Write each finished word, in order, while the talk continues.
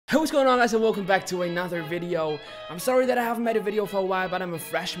Hey, what's going on, guys, and welcome back to another video. I'm sorry that I haven't made a video for a while, but I'm a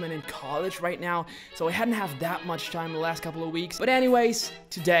freshman in college right now, so I hadn't had that much time the last couple of weeks. But anyways,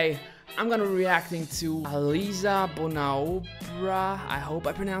 today I'm gonna be reacting to Alisah Bonaobra, I hope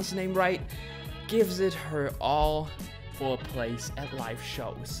I pronounced the name right, gives it her all for a place at live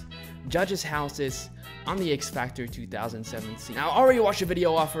shows, judges' houses on the X Factor 2017. Now, I already watched a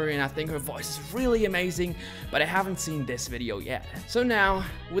video of her and I think her voice is really amazing, but I haven't seen this video yet. So now,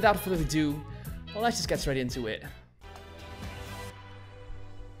 without further ado, well, let's just get straight into it.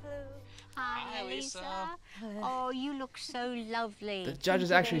 Hello. Hi, Alisah. Oh, you look so lovely. The judge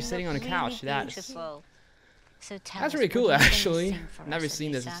is actually sitting on a couch. Really beautiful. So tell that's us, really cool, what are you actually. gonna sing for Never us,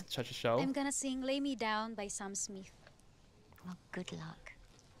 seen this Alisah? such a show. I'm gonna sing Lay Me Down by Sam Smith. Well, good luck.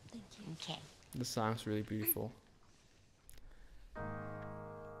 Thank you. Okay. The song's really beautiful.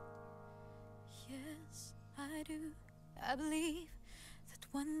 Yes, I do. I believe that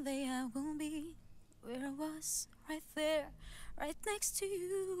one day I will be where I was, right there, right next to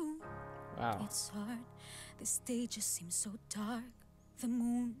you. Wow. It's hard. This day just seems so dark. The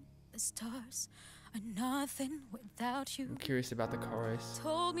moon, the stars are nothing without you. I'm curious about the chorus.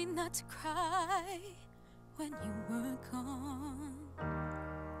 Told me not to cry when you were gone,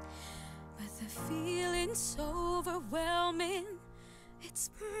 but the feeling's so overwhelming. It's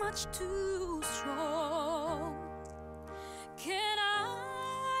much too strong. Can I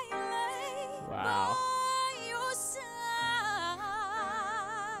lay Wow. by your side?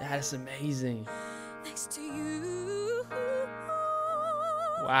 That is amazing. Next to you.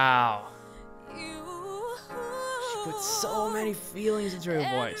 Wow. You. She put so many feelings into her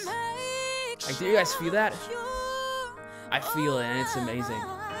voice. Like, do you guys feel that? I feel it, and it's amazing.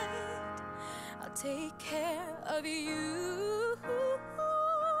 I'll take care of you.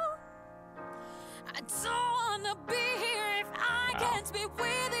 I don't wanna be here if I can't be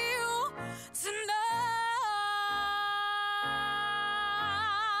with you tonight.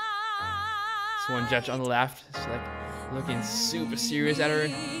 This one judge on the left is like looking super serious at her.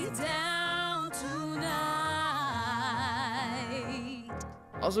 Down tonight.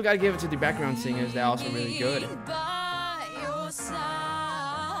 Also gotta give it to the background singers, they're also really good. By your side.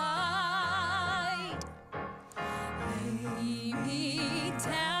 Lay me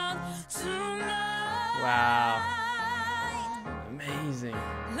down tonight. Wow. Amazing.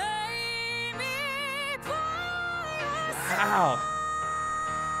 Lay me by your Wow.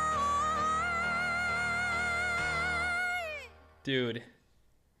 Dude.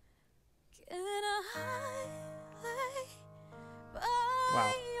 Can I lay by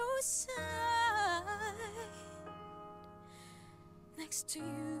Wow. your side next to you?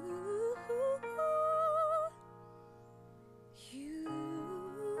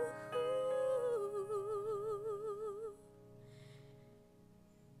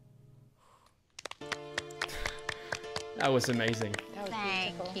 That was amazing.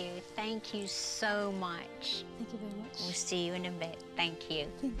 Thank you so much. Thank you very much. We'll see you in a bit. Thank you.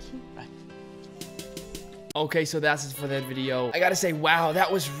 Thank you. Bye. Okay, so that's it for that video. I gotta say, wow,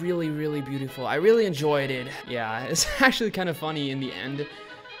 that was really, really beautiful. I really enjoyed it. Yeah, it's actually kind of funny in the end.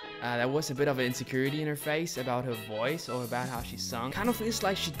 There was a bit of an insecurity in her face about her voice or about how she sung. Kind of feels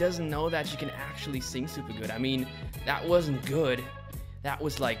like she doesn't know that she can actually sing super good. I mean, that wasn't good. That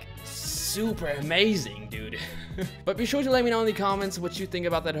was like super amazing, dude. But be sure to let me know in the comments what you think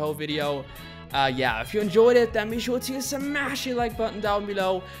about that whole video. Yeah, if you enjoyed it, then be sure to smash the like button down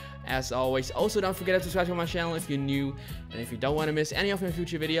below. As always, also don't forget to subscribe to my channel if you're new and if you don't want to miss any of my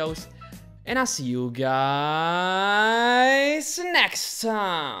future videos. And I'll see you guys next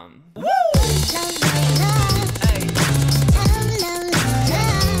time. Woo!